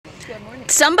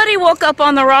Somebody woke up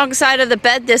on the wrong side of the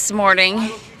bed this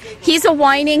morning. He's a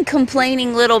whining,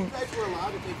 complaining little...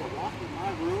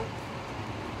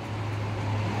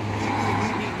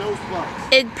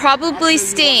 It probably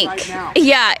stinks.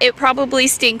 Yeah, it probably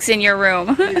stinks in your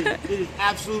room. It is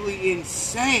absolutely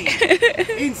insane.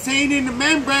 Insane in the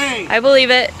membrane. I believe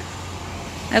it.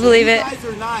 I believe it. You guys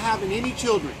are not having any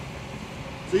children.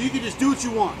 So you can just do what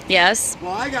you want. Yes.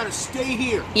 Well, I gotta stay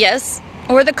here. Yes.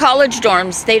 Or the college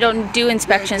dorms. They don't do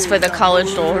inspections for the college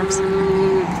dorms.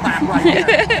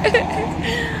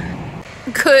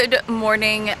 Good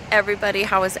morning, everybody.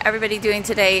 How is everybody doing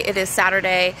today? It is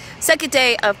Saturday, second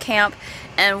day of camp.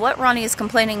 And what Ronnie is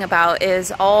complaining about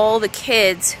is all the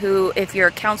kids who, if you're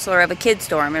a counselor of a kid's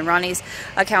dorm, and Ronnie's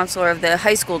a counselor of the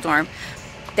high school dorm,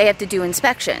 they have to do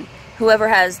inspection. Whoever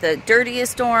has the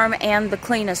dirtiest dorm and the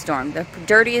cleanest dorm. The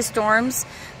dirtiest dorms,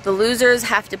 the losers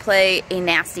have to play a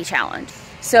nasty challenge.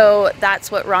 So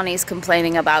that's what Ronnie's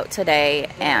complaining about today.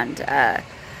 And,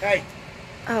 hey.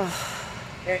 Oh.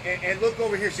 And look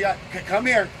over here. See, come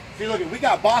here. See, look, we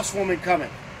got boss woman coming.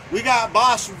 We got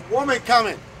boss woman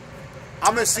coming.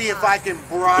 I'm gonna see if I can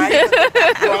bribe to get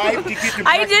the...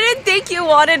 I didn't think you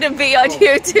wanted to be on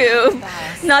YouTube.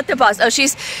 Not the boss. Oh,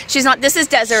 she's not. This is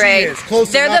Desiree. She is.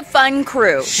 Close They're enough. the fun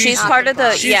crew. She's part of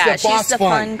the... Yeah, she's the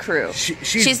fun crew.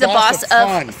 She's the boss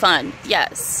of fun.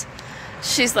 Yes.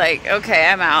 She's like, okay,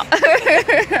 I'm out.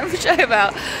 I'm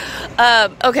out.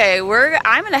 Okay,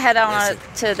 I'm gonna head on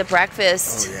to the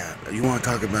breakfast. Oh yeah, you want to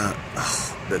talk about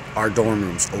our dorm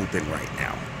room's open right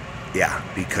now? Yeah,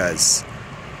 because.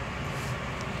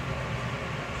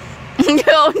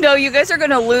 No, you guys are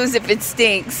gonna lose if it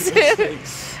stinks.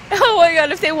 Oh my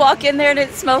god, if they walk in there and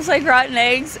it smells like rotten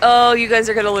eggs, oh, you guys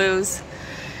are gonna lose.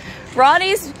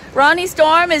 Ronnie's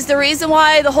dorm is the reason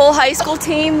why the whole high school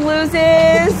team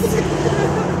loses.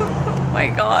 Oh my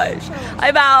gosh.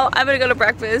 I'm out. I'm gonna go to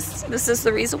breakfast. This is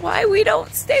the reason why we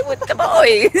don't stay with the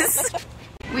boys.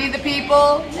 We the people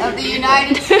of the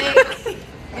United States,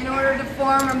 in order to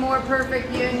form a more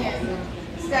perfect union,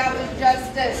 establish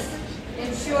justice,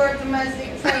 ensure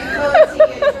domestic tranquility,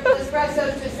 and triple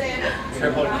espresso to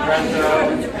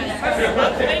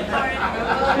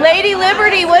Lady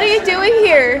Liberty, what are you doing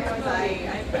here?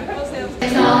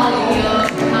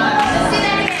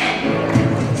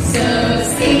 So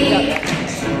seek,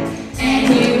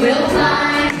 and you will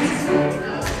find.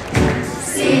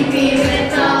 Seek me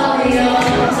with all your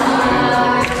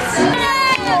heart. So seek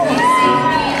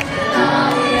me with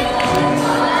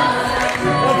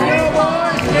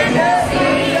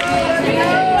all your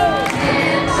heart.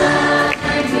 And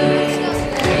find me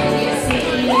when you seek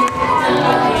me with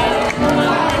all your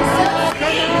heart. So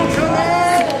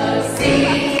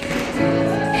seek,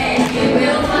 and you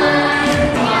will find.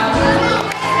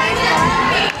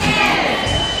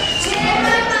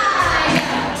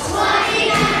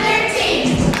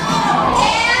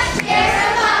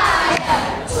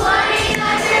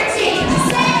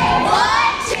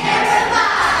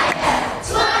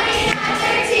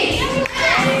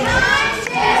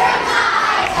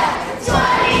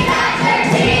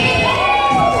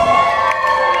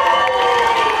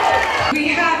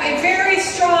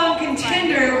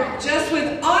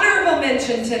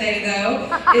 Today, though,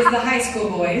 is the high school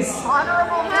boys.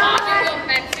 Honorable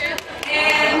mention.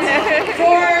 And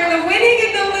for the winning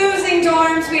and the losing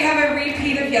dorms, we have a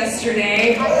repeat of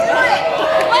yesterday. Winning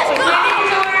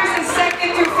dorms is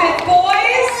 2nd through 5th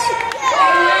boys,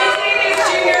 and losing is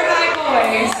junior high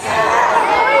boys.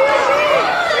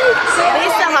 So At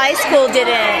least the high school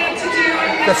didn't.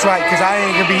 That's right, because I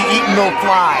ain't gonna be eating no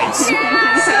flies. So who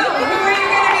are you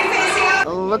gonna be facing out?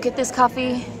 Look at this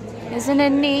coffee. Isn't it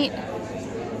neat?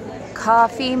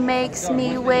 Coffee makes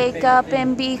me wake up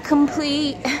and be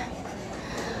complete.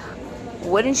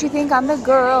 Wouldn't you think I'm the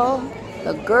girl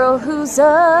who's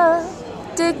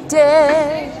addicted?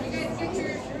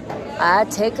 I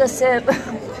take a sip.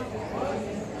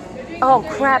 Oh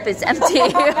crap, it's empty.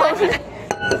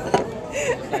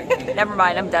 Never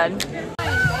mind, I'm done.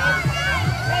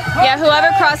 Yeah,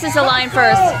 whoever crosses the line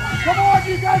first. Come on,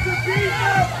 you guys are beating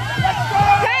us. Let's go.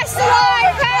 Pass the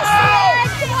line, pass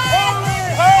the line.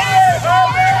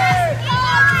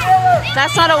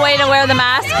 That's not a way to wear the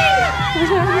mask.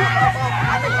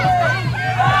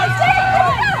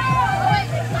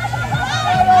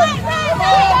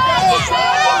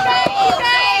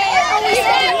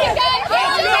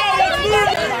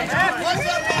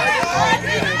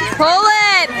 Pull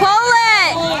it, pull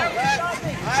it.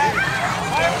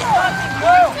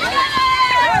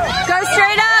 Go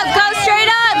straight up,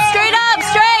 straight up, straight up,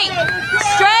 straight.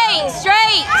 Straight,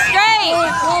 straight, straight.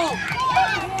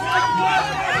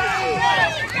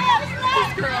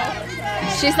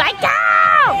 She's like, go!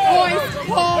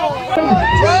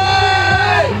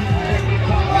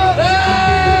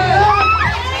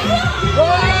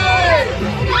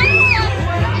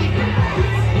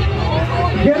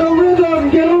 Get a rhythm,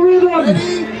 get a rhythm.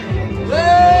 Ready?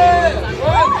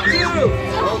 1, 2.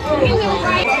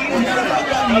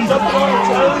 Jump it on,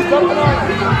 Charlie, jump it on.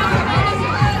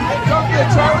 Jump it,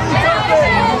 Charlie, jump it.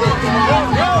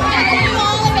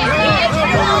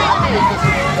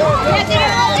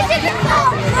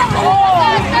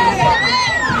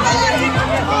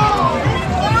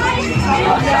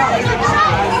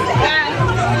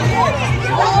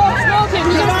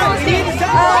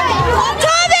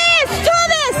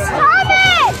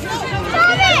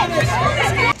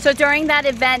 So during that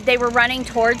event, they were running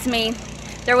towards me.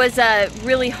 There was a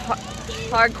really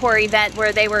hardcore event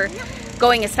where they were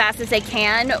going as fast as they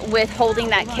can with holding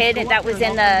that kid that was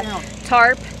in the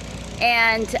tarp.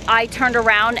 And I turned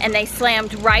around and they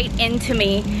slammed right into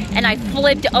me and I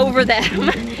flipped over them.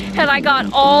 And I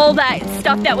got all that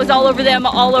stuff that was all over them,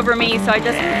 all over me. So I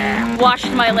just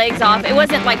washed my legs off. It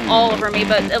wasn't like all over me,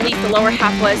 but at least the lower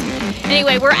half was.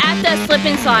 Anyway, we're at the slip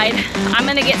and slide. I'm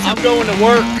gonna get some. I'm going to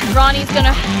work. Ronnie's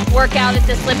gonna work out at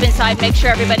the slip and slide, make sure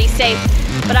everybody's safe.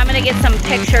 But I'm gonna get some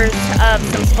pictures of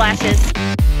some splashes.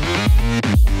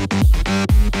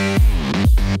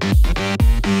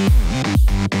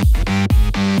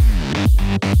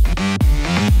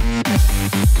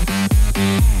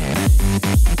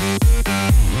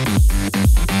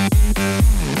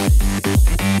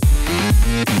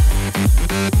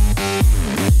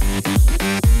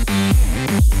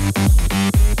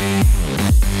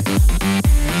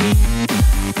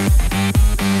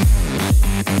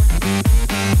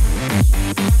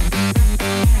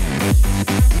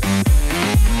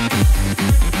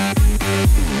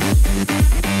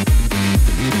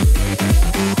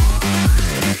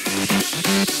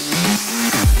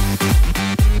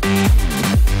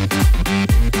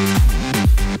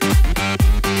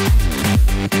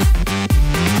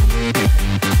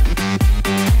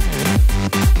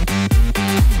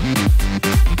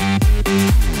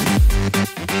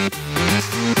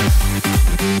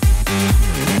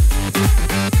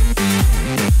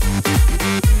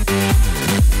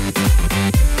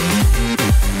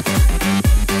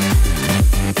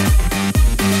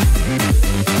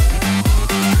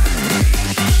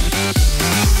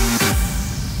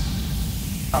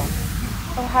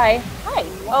 Hi. Hi.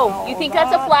 Oh, you think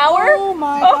that's a flower? Oh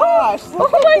my gosh. Oh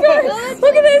my gosh.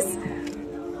 Look at this.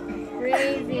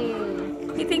 Crazy.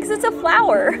 He thinks it's a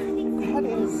flower. That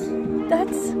is.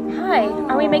 That's, hi.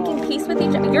 Are we making peace with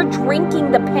each other? You're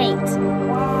drinking the paint.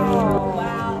 Wow.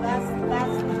 Wow, that's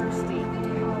thirsty.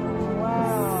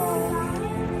 Wow.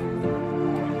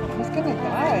 He's gonna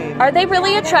die. Are they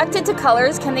really attracted to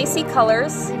colors? Can they see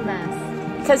colors?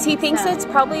 Because he thinks it's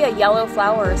probably a yellow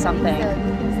flower or something.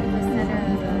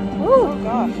 Oh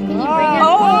gosh. Can you bring it?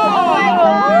 Oh my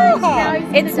gosh. Now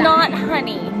he's It's gonna not die.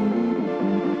 honey.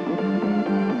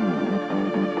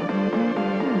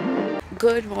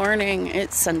 Good morning.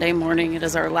 It's Sunday morning. It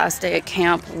is our last day at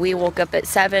camp. We woke up at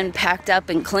 7, packed up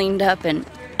and cleaned up and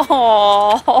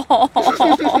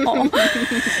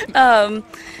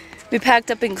we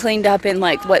packed up and cleaned up in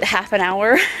like what, half an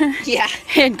hour? Yeah.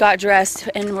 And got dressed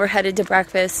and we're headed to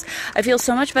breakfast. I feel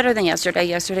so much better than yesterday.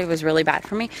 Yesterday was really bad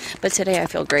for me, but today I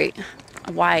feel great.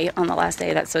 Why on the last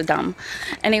day? That's so dumb.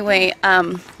 Anyway,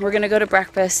 we're gonna go to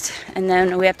breakfast and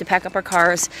then we have to pack up our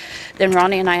cars. Then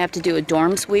Ronnie and I have to do a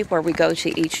dorm sweep where we go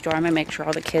to each dorm and make sure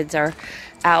all the kids are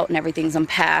out and everything's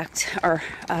unpacked or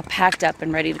packed up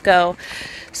and ready to go.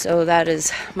 So that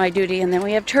is my duty, and then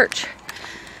we have church.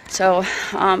 So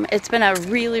it's been a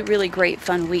really, really great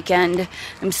fun weekend.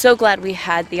 I'm so glad we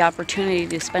had the opportunity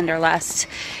to spend our last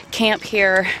camp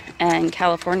here in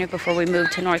California before we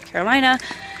moved to North Carolina,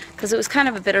 because it was kind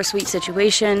of a bittersweet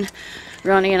situation.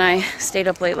 Ronnie and I stayed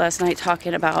up late last night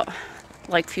talking about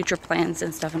like future plans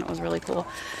and stuff, and it was really cool.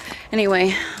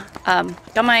 Anyway,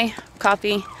 got my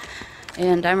coffee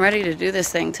and I'm ready to do this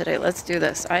thing today. Let's do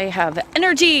this. I have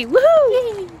energy.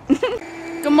 Woohoo!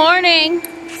 Good morning,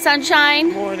 sunshine.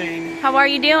 Good morning. How are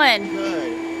you doing?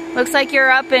 Good. Looks like you're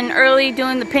up and early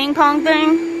doing the ping pong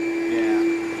thing. Yeah.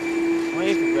 I'm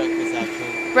waiting for breakfast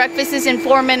actually. Breakfast is in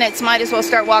 4 minutes. Might as well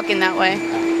start walking that way.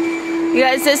 You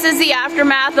guys, this is the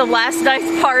aftermath of last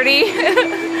night's party.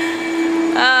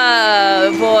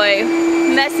 Oh boy,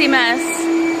 messy mess.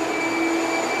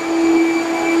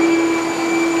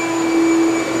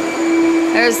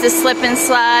 There's the slip and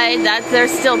slide.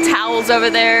 There's still towels over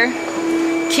there.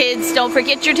 Kids, don't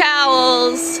forget your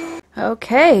towels.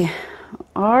 Okay,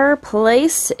 our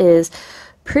place is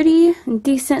pretty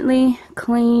decently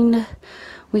cleaned.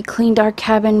 We cleaned our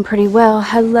cabin pretty well.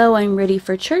 Hello, I'm ready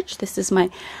for church. This is my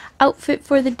outfit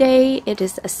for the day. It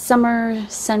is a summer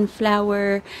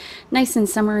sunflower, nice and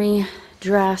summery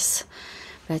dress.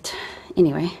 But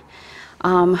anyway,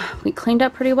 we cleaned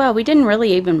up pretty well. We didn't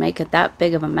really even make it that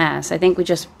big of a mess. I think we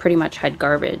just pretty much had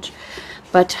garbage.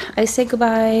 But I say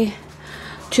goodbye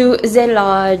to the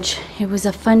lodge. It was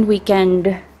a fun weekend.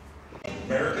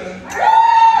 America.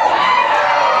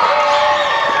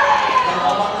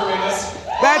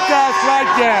 That's us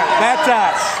right there. That's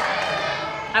us.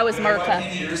 I was Merca.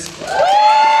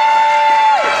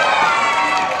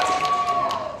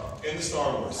 In the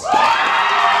Star Wars.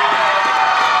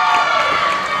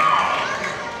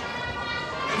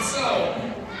 And so,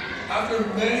 after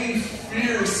many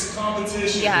fierce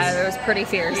competitions, Yeah, it was pretty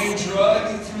fierce. being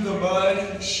drugged through the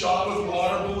mud, shot with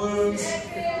water balloons,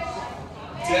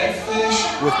 dead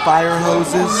fish With fire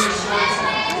hoses.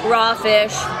 Raw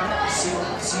fish.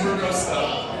 super gross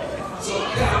stuff. So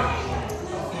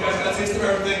yeah, you guys got a taste of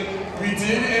everything. We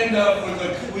did end up with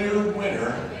a clear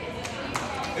winner.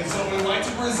 And so we'd like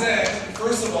to present,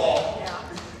 first of all,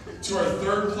 to our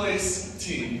third place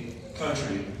team,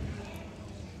 country.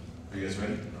 Are you guys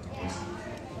ready?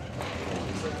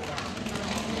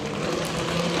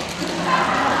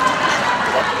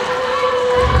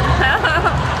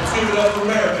 Let's give it up for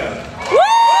America.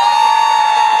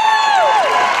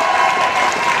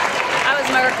 I was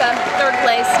Merca, third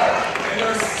place. And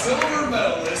our silver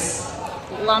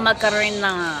medalists, La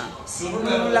Macarena. silver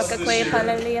La medalists que this fue year,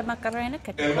 para la Macarena.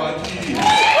 NYPD.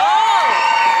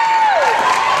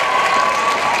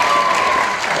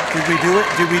 Did we do it?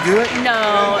 Did we do it?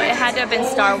 No, it had to have been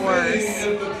Star Wars.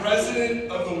 If the president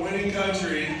of the winning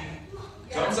country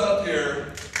comes up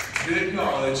here to be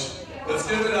acknowledged, let's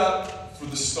give it up for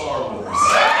the Star Wars.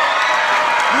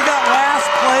 We got last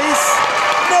place?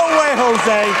 No way,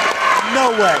 Jose.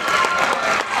 No way.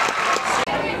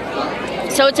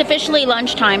 So it's officially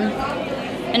lunchtime,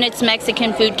 and it's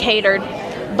Mexican food catered.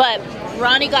 But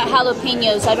Ronnie got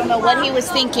jalapenos. I don't know what he was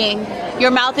thinking.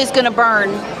 Your mouth is gonna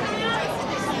burn.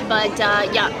 But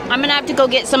yeah, I'm gonna have to go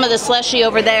get some of the slushy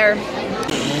over there.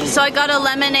 So I got a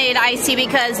lemonade icy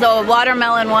because the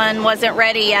watermelon one wasn't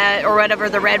ready yet, or whatever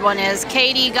the red one is.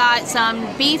 Kayde got some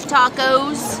beef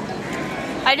tacos.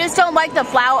 I just don't like the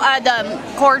the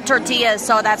corn tortillas,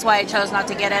 so that's why I chose not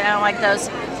to get it. I don't like those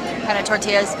kind of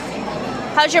tortillas.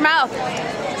 How's your mouth?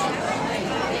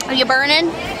 Are you burning?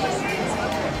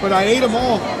 But I ate them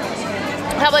all.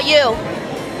 How about you?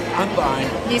 I'm fine.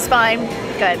 He's fine.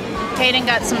 Good. Cayden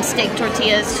got some steak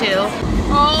tortillas too.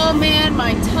 Oh man,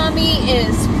 my tummy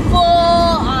is full.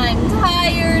 I'm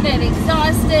tired and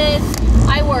exhausted.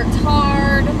 I worked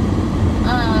hard.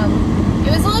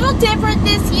 It was a little different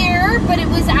this year, but it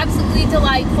was absolutely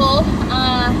delightful.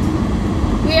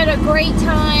 We had a great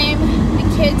time. The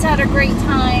kids had a great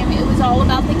time. It was all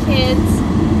about the kids.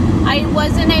 I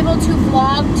wasn't able to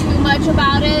vlog too much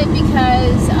about it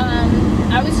because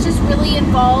I was just really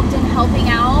involved in helping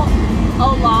out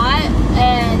a lot,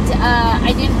 and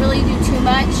I didn't really do too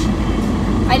much.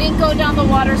 I didn't go down the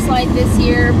water slide this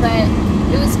year, but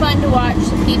it was fun to watch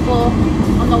the people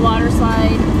on the water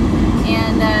slide,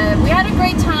 and we had a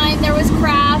great time. There was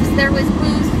crafts, there was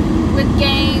booths with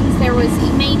games, there was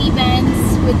main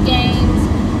events with games.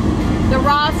 The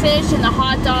raw fish and the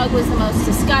hot dog was the most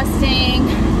disgusting.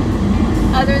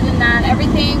 Other than that,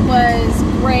 everything was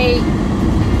great.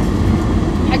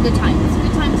 Had good times,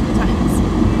 good times, good times.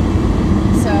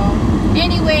 So,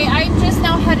 anyway, I'm just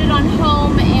now headed on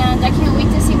home, and I can't wait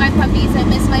to see my puppies. I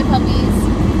miss my puppies.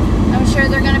 I'm sure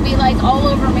they're going to be like all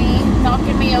over me,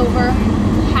 knocking me over,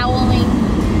 howling,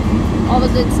 all the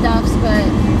good stuffs, but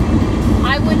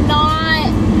I would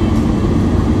not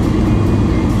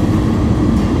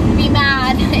be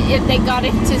mad if they got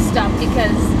into stuff,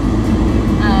 because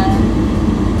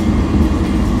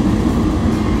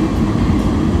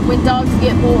when dogs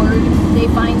get bored, they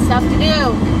find stuff to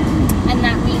do. And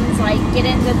that means, like, get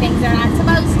into things they're not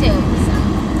supposed to. So,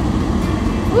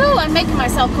 woo, I'm making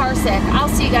myself car sick. I'll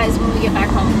see you guys when we get back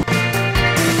home.